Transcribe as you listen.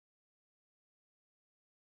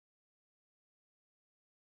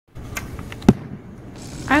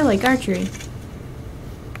I like archery.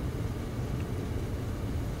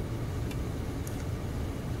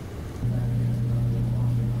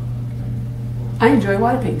 I enjoy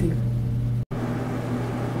water painting.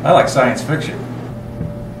 I like science fiction.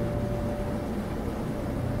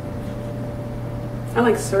 I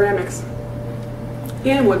like ceramics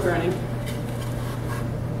and wood burning.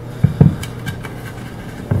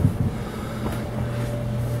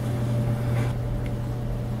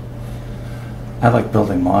 I like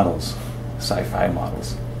building models, sci-fi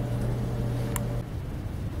models.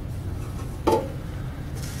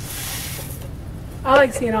 I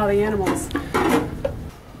like seeing all the animals.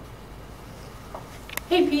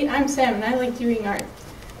 Hey Pete, I'm Sam and I like doing art.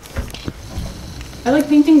 I like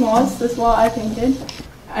painting walls. This wall I painted.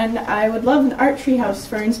 And I would love an art treehouse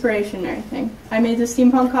for inspiration and everything. I made this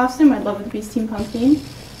steampunk costume. I'd love it to be steampunk themed.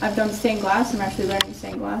 I've done stained glass. I'm actually learning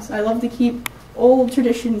stained glass. I love to keep old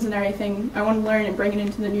traditions and everything. I want to learn and bring it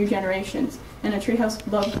into the new generations. And a treehouse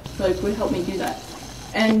would help me do that.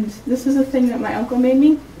 And this is a thing that my uncle made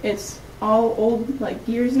me. It's all old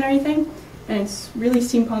gears and everything. And it's really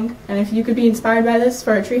steampunk. And if you could be inspired by this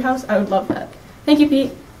for a treehouse, I would love that. Thank you,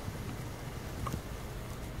 Pete.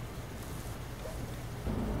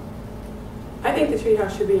 I think the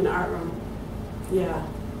treehouse should be an art room. Yeah,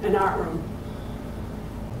 an art room.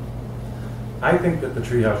 I think that the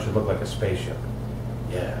treehouse should look like a spaceship.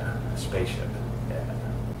 Yeah, a spaceship. Yeah.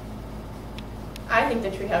 I think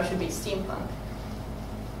the treehouse should be steampunk.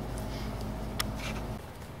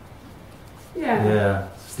 Yeah. Yeah.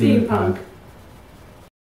 Steampunk.